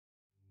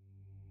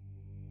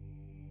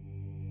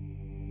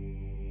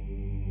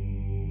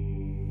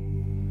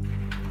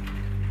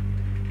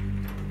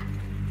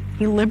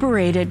He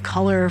liberated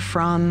color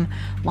from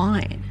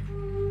line.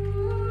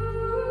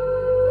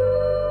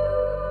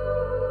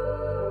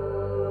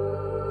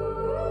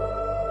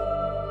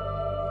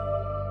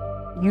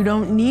 You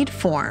don't need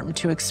form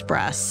to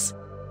express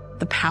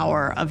the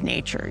power of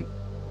nature.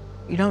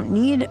 You don't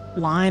need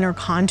line or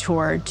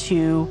contour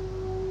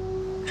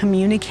to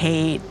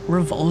communicate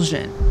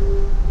revulsion.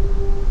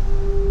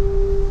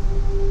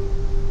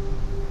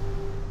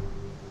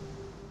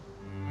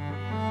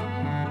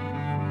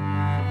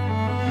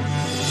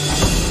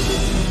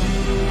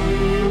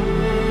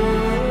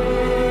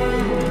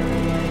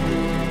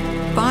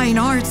 Fine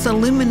arts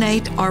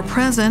illuminate our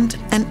present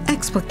and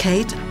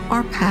explicate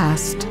our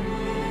past.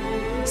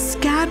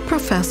 SCAD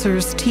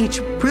professors teach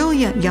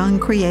brilliant young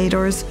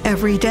creators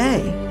every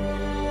day.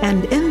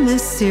 And in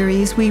this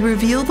series, we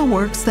reveal the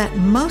works that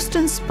most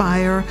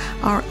inspire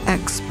our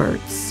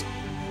experts.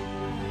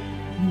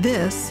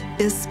 This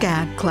is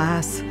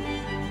SCADclass.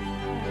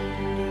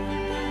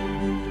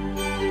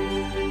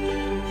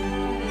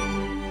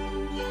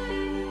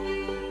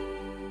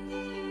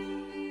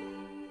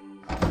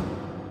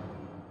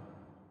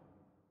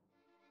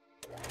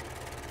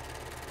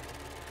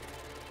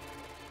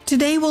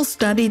 Today we'll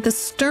study the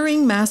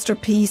stirring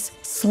masterpiece,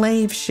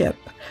 Slave Ship,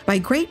 by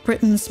Great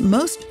Britain's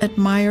most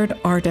admired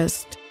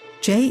artist,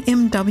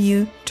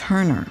 J.M.W.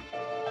 Turner.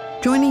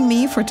 Joining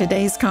me for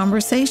today's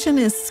conversation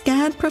is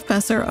SCAD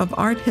Professor of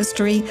Art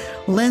History,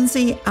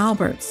 Lindsay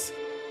Alberts.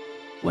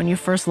 When you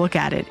first look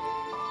at it,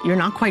 you're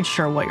not quite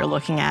sure what you're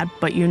looking at,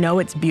 but you know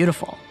it's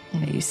beautiful.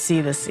 You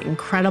see this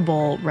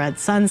incredible red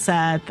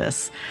sunset,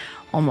 this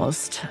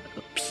almost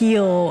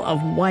peel of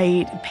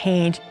white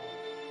paint.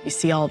 You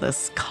see all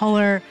this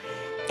color.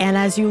 And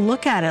as you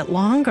look at it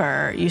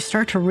longer, you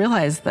start to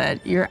realize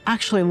that you're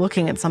actually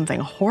looking at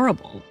something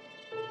horrible.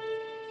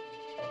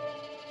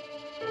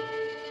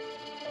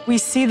 We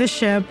see the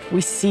ship,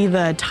 we see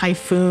the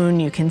typhoon,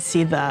 you can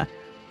see the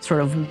sort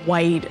of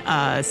white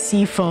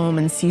sea foam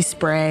and sea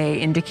spray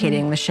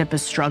indicating the ship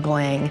is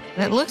struggling.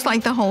 It looks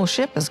like the whole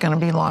ship is going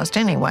to be lost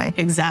anyway.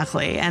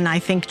 Exactly. And I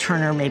think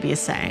Turner maybe is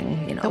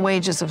saying, you know, the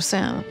wages of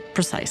sin.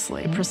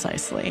 Precisely,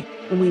 precisely.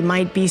 We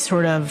might be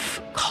sort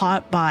of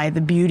caught by the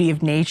beauty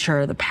of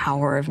nature, the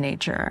power of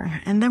nature.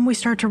 And then we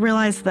start to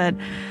realize that,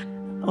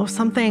 oh,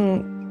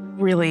 something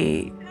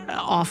really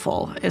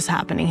awful is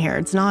happening here.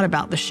 It's not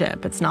about the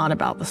ship. It's not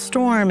about the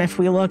storm. If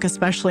we look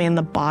especially in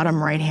the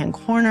bottom right-hand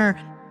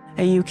corner,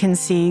 you can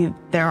see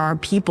there are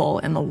people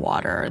in the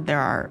water. There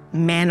are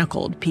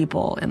manacled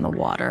people in the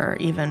water,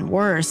 even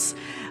worse.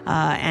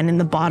 And in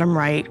the bottom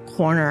right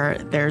corner,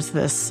 there's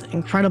this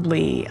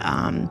incredibly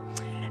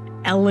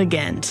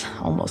elegant,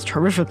 almost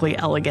horrifically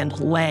elegant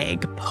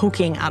leg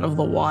poking out of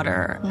the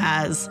water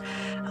as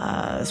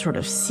sort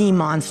of sea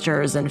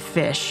monsters and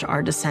fish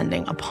are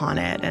descending upon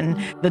it. And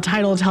the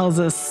title tells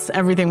us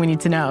everything we need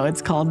to know.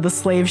 It's called The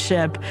Slave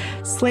Ship,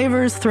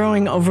 Slavers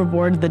Throwing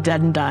Overboard the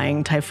Dead and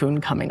Dying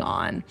Typhoon Coming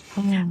On.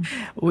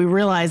 We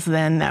realize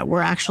then that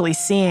we're actually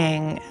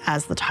seeing,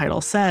 as the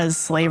title says,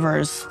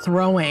 slavers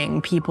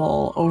throwing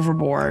people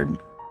overboard.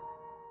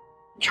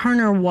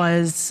 Turner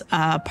was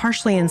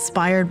partially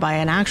inspired by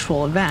an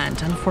actual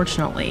event,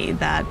 unfortunately,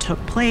 that took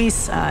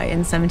place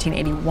in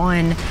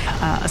 1781.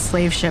 A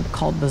slave ship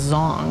called the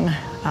Zong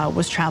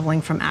was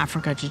traveling from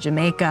Africa to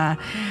Jamaica.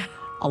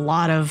 A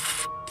lot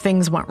of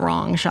things went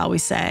wrong, shall we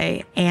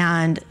say,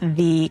 and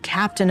the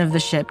captain of the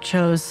ship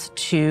chose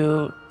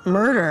to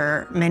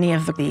murder many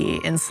of the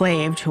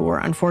enslaved who were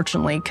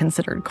unfortunately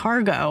considered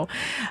cargo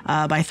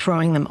by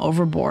throwing them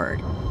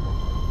overboard.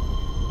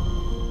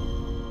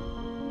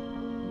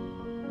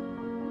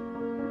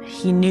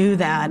 He knew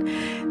that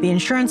the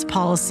insurance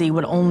policy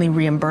would only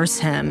reimburse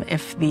him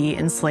if the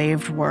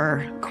enslaved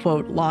were,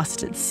 quote,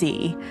 lost at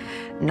sea,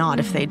 not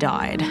if they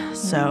died.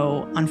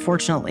 So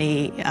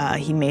unfortunately,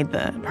 he made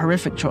the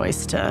horrific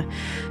choice to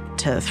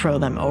throw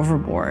them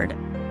overboard.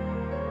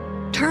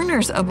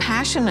 Turner's a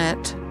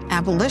passionate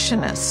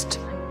abolitionist.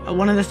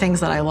 One of the things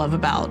that I love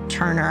about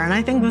Turner, and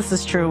I think this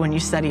is true when you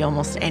study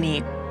almost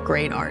any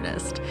great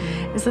artist,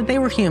 is that they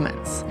were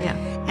humans. Yeah.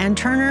 And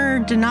Turner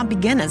did not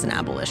begin as an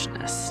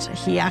abolitionist.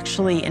 He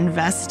actually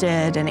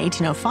invested in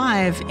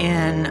 1805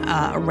 in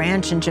a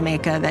ranch in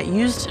Jamaica that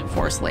used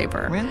forced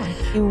labor.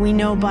 Really? We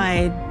know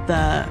by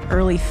the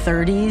early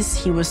 30s,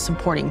 he was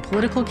supporting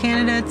political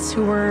candidates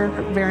who were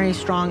very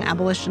strong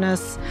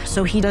abolitionists.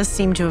 So he does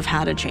seem to have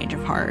had a change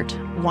of heart.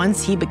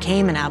 Once he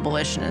became an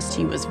abolitionist,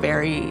 he was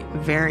very,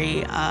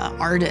 very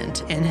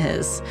ardent in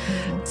his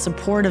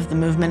support of the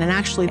movement. And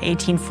actually,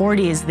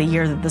 1840 is the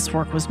year that this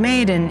work was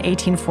made. And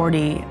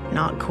 1840,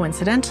 not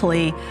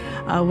coincidentally,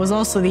 was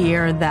also the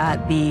year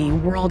that the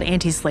World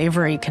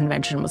Anti-Slavery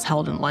Convention was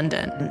held in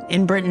London.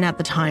 In Britain at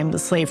the time, the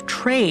slave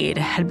trade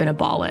had been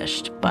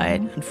abolished,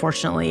 but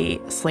unfortunately,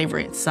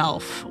 slavery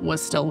itself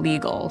was still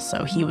legal.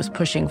 So he was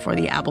pushing for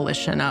the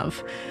abolition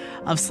of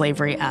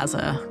slavery as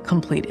a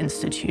complete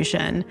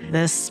institution.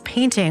 This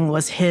painting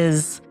was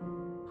his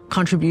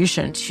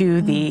contribution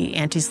to the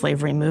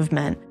anti-slavery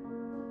movement.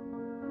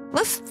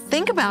 Let's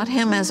think about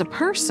him as a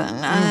person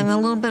and a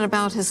little bit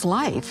about his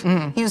life.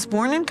 He was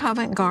born in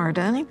Covent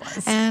Garden,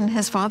 and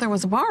his father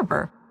was a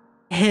barber.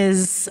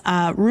 His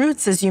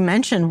roots, as you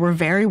mentioned, were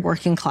very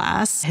working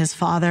class. His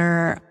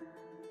father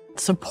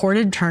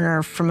supported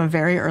Turner from a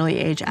very early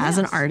age as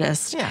an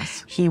artist.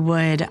 He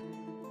would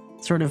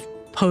sort of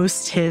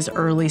post his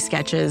early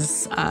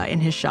sketches in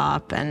his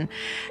shop, and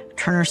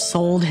Turner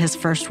sold his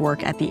first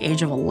work at the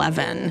age of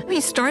 11.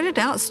 He started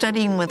out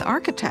studying with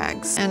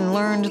architects and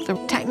learned the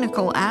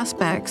technical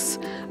aspects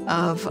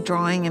of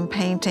drawing and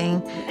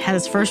painting. Had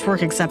his first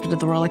work accepted at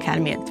the Royal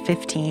Academy at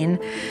 15.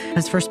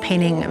 His first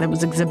painting that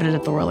was exhibited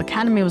at the Royal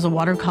Academy was a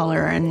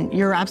watercolor, and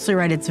you're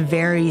absolutely right, it's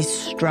very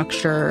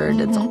structured.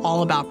 It's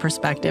all about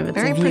perspective. It's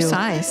very a view.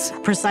 precise.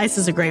 Precise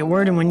is a great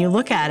word, and when you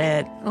look at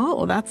it,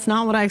 oh, that's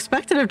not what I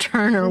expected of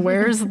Turner.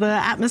 Where's the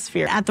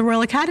atmosphere? At the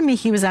Royal Academy,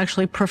 he was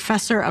actually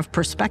professor of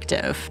perspective.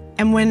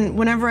 And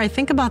whenever I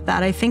think about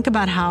that, I think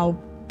about how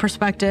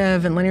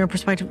perspective and linear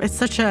perspective, it's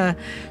such a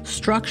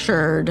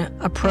structured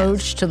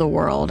approach to the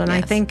world. And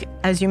I think,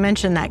 as you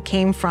mentioned, that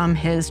came from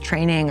his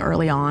training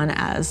early on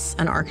as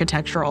an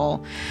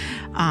architectural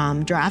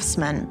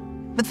draftsman.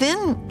 But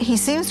then he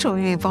seems to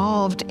have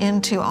evolved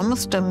into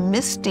almost a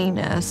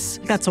mistiness.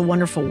 That's a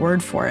wonderful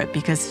word for it,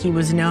 because he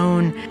was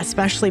known,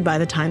 especially by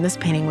the time this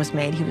painting was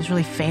made, he was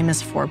really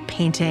famous for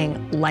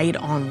painting light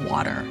on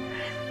water.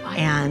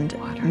 And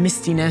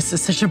mistiness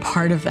is such a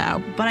part of that.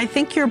 But I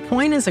think your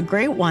point is a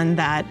great one,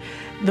 that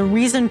the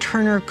reason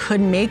Turner could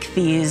make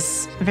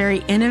these very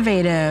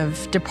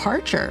innovative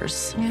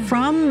departures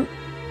from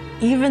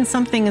even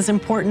something as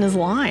important as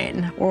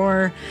line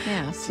or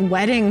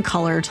wedding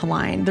color to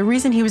line, the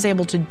reason he was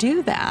able to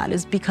do that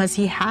is because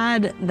he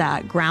had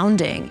that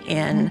grounding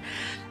in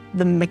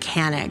the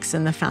mechanics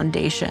and the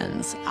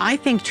foundations. I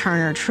think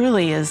Turner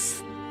truly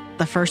is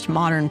the first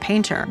modern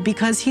painter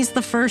because he's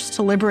the first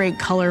to liberate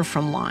color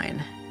from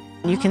line.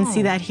 You can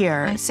see that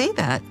here. I see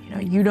that. You know,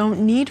 you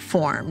don't need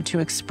form to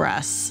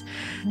express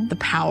the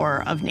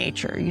power of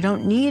nature. You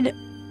don't need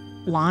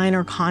line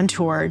or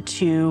contour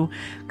to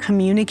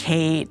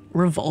communicate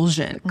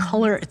revulsion.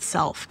 Color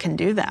itself can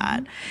do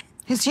that.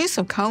 His use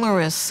of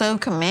color is so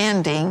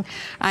commanding.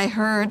 I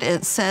heard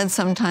it said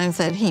sometimes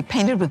that he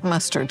painted with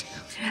mustard.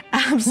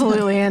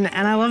 Absolutely, and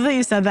I love that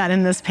you said that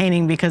in this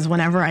painting, because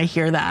whenever I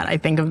hear that, I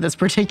think of this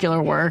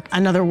particular work.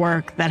 Another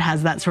work that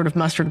has that sort of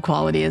mustard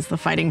quality is The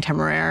Fighting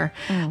Temeraire,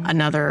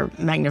 another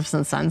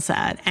magnificent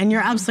sunset. And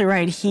you're absolutely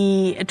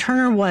right.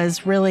 Turner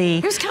was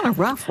really... He was kind of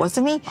rough,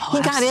 wasn't he? Oh,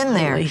 he got in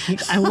there.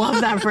 I love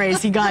that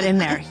phrase, he got in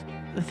there.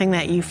 The thing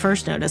that you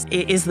first notice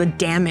is the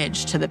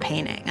damage to the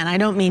painting. And I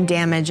don't mean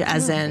damage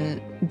as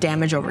in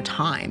damage over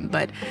time,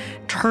 but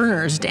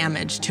Turner's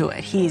damage to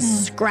it.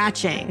 He's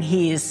scratching,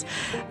 he's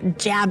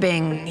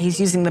jabbing, he's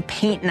using the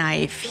paint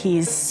knife,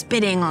 he's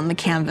spitting on the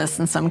canvas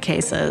in some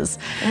cases.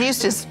 And he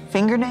used his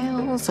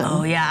fingernails.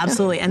 Oh yeah,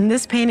 absolutely. And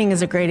this painting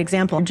is a great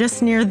example.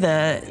 Just near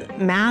the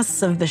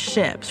masts of the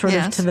ship, sort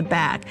of to the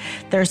back,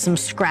 there's some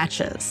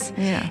scratches.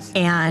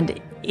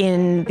 And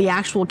in the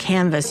actual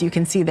canvas, you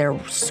can see they're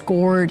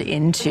scored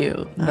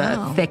into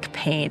the thick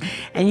paint.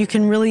 And you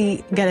can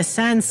really get a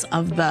sense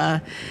of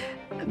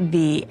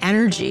the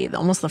energy,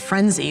 almost the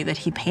frenzy that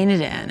he painted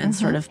in, and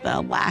sort of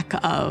the lack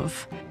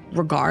of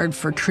regard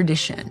for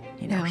tradition.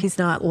 You know, he's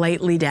not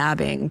lightly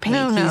dabbing paint.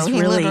 No, he's he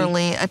really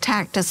literally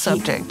attacked his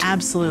subject.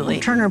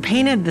 Absolutely. Turner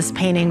painted this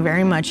painting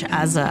very much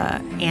as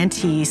a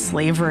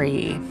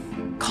anti-slavery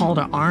call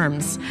to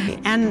arms.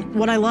 And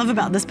what I love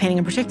about this painting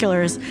in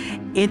particular is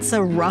it's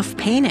a rough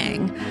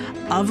painting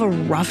of a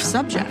rough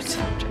subject.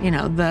 You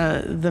know,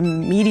 the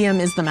medium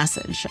is the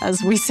message,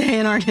 as we say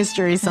in art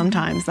history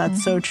sometimes.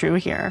 That's so true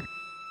here.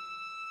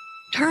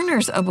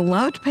 Turner's a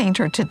beloved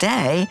painter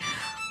today,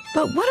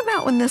 but what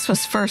about when this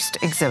was first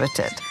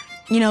exhibited?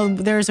 You know,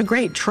 there's a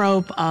great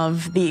trope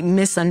of the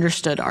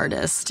misunderstood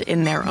artist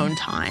in their own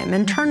time,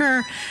 and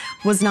Turner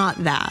was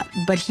not that,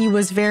 but he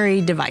was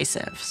very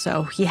divisive.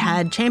 So he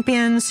had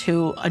champions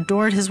who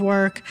adored his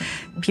work,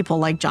 people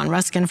like John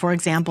Ruskin, for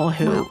example,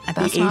 who at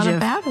the age not of a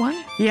bad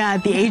one. Yeah,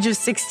 at the age of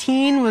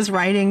 16 was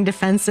writing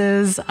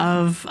defenses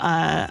of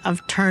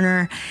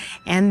Turner,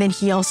 and then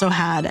he also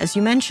had, as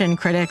you mentioned,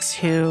 critics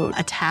who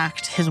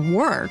attacked his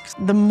work.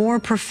 The more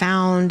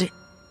profound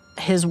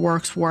his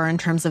works were in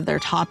terms of their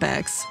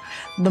topics,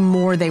 the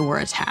more they were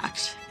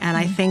attacked. And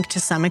I think to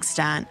some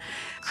extent,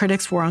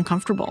 critics were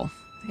uncomfortable.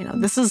 You know,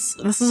 this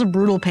is a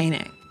brutal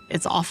painting.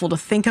 It's awful to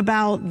think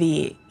about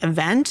the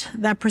event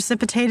that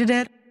precipitated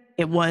it.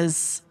 It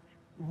was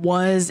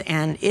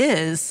and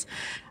is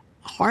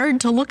hard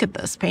to look at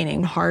this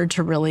painting, hard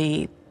to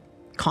really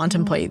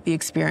contemplate the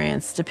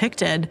experience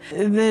depicted.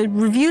 The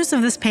reviews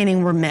of this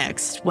painting were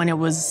mixed when it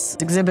was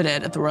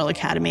exhibited at the Royal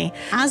Academy,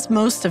 as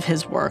most of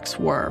his works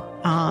were.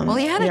 Well,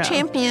 he had a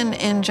champion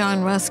in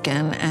John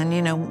Ruskin, and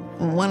you know,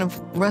 one of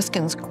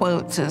Ruskin's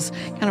quotes is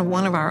kind of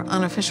one of our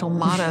unofficial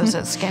mottos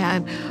at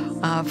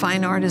SCAD.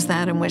 Fine art is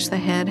that in which the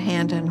head,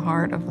 hand, and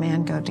heart of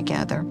man go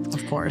together.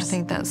 Of course. I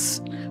think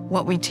that's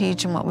what we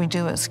teach and what we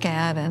do at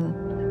SCAD,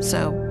 and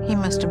so he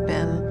must have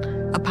been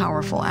a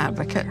powerful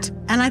advocate.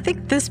 And I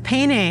think this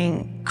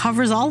painting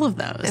covers all of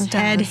those.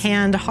 Head,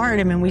 hand, heart.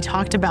 I mean, we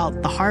talked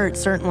about the heart.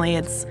 Certainly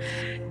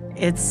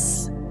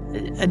it's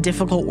a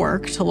difficult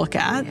work to look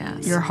at.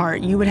 Yes. Your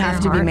heart, you would have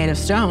to be made of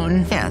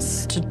stone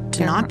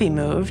to not be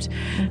moved.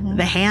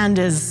 The hand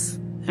is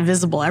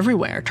visible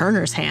everywhere.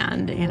 Turner's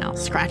hand, you know,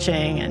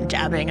 scratching and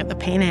jabbing at the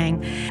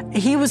painting.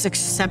 He was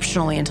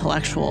exceptionally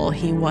intellectual.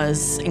 He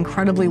was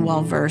incredibly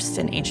well-versed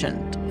in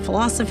ancient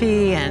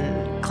philosophy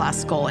and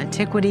classical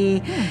antiquity.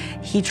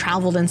 He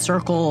traveled in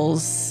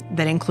circles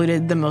that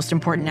included the most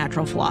important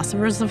natural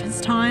philosophers of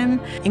his time,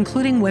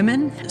 including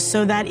women.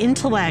 So that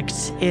intellect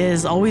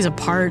is always a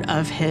part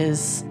of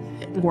his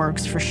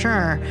works for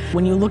sure.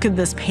 When you look at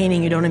this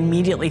painting, you don't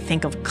immediately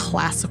think of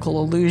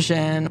classical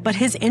illusion, but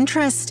his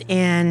interest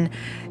in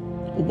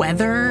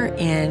weather,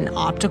 in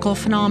optical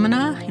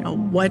phenomena, you know,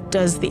 what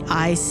does the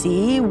eye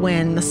see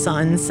when the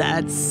sun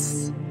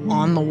sets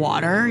on the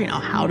water? You know,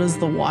 how does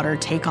the water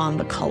take on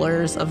the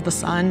colors of the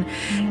sun?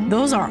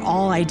 Those are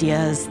all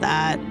ideas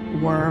that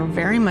were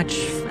very much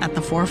at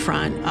the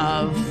forefront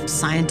of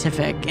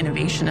scientific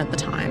innovation at the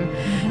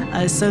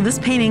time. So this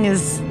painting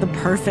is the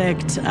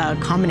perfect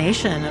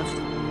combination of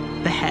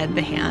the head,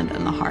 the hand,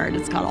 and the heart.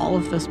 It's got all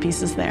of those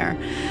pieces there.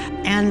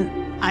 And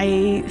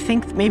I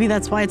think maybe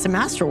that's why it's a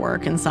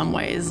masterwork in some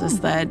ways, is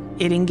that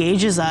it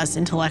engages us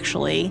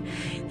intellectually,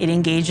 it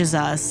engages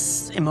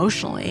us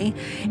emotionally,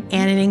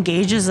 and it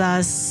engages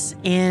us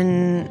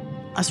in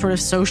a sort of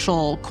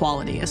social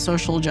quality, a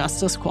social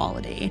justice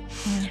quality,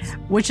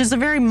 which is a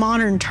very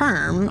modern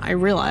term, I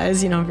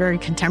realize, you know, very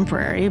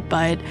contemporary,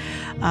 but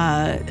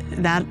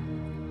that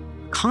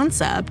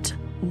concept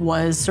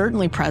was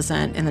certainly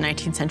present in the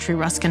 19th century.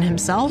 Ruskin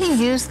himself.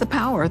 He used the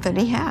power that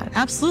he had.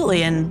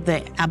 Absolutely, and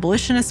the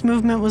abolitionist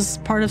movement was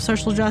part of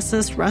social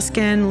justice.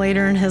 Ruskin,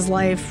 later in his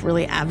life,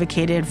 really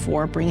advocated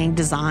for bringing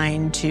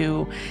design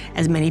to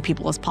as many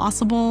people as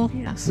possible.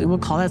 Yes. We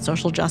would call that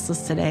social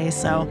justice today,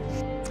 so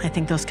I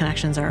think those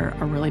connections are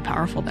really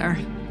powerful there.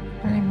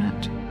 Very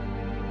much.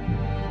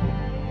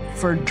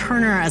 For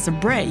Turner as a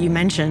Brit, you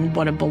mentioned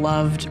what a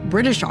beloved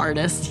British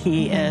artist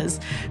he is.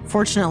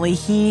 Fortunately,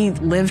 he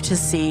lived to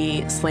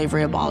see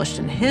slavery abolished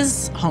in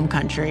his home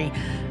country.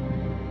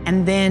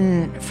 And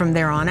then from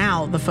there on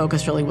out, the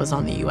focus really was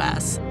on the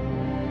US.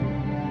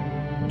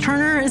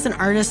 Turner is an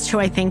artist who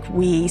I think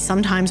we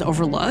sometimes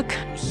overlook.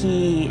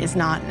 He is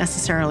not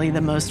necessarily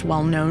the most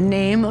well-known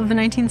name of the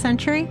 19th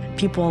century.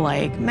 People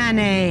like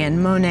Manet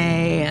and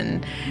Monet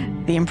and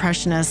the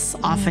Impressionists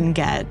often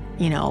get,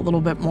 you know, a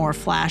little bit more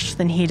flash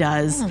than he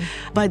does.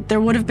 But there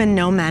would have been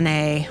no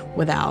Manet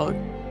without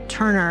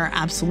Turner,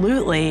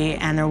 absolutely,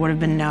 and there would have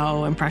been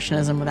no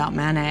Impressionism without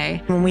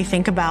Manet. When we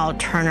think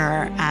about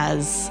Turner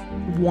as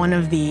one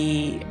of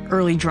the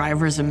early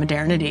drivers of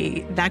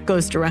modernity, that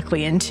goes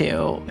directly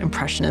into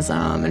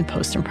Impressionism and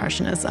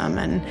Post-Impressionism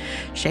and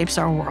shapes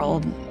our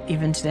world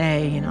even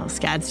today. You know,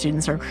 SCAD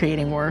students are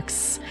creating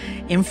works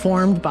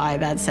informed by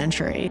that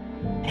century.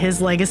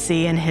 His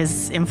legacy and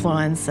his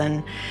influence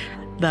and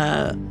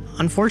the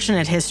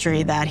unfortunate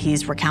history that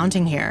he's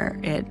recounting here,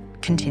 it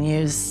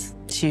continues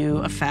to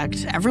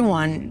affect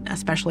everyone,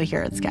 especially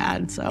here at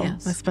SCAD. So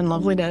It's been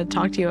lovely to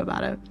talk to you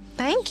about it.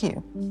 Thank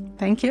you.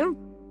 Thank you.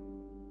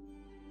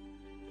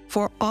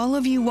 For all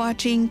of you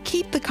watching,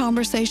 keep the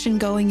conversation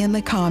going in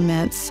the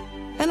comments,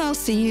 and I'll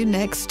see you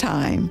next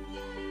time.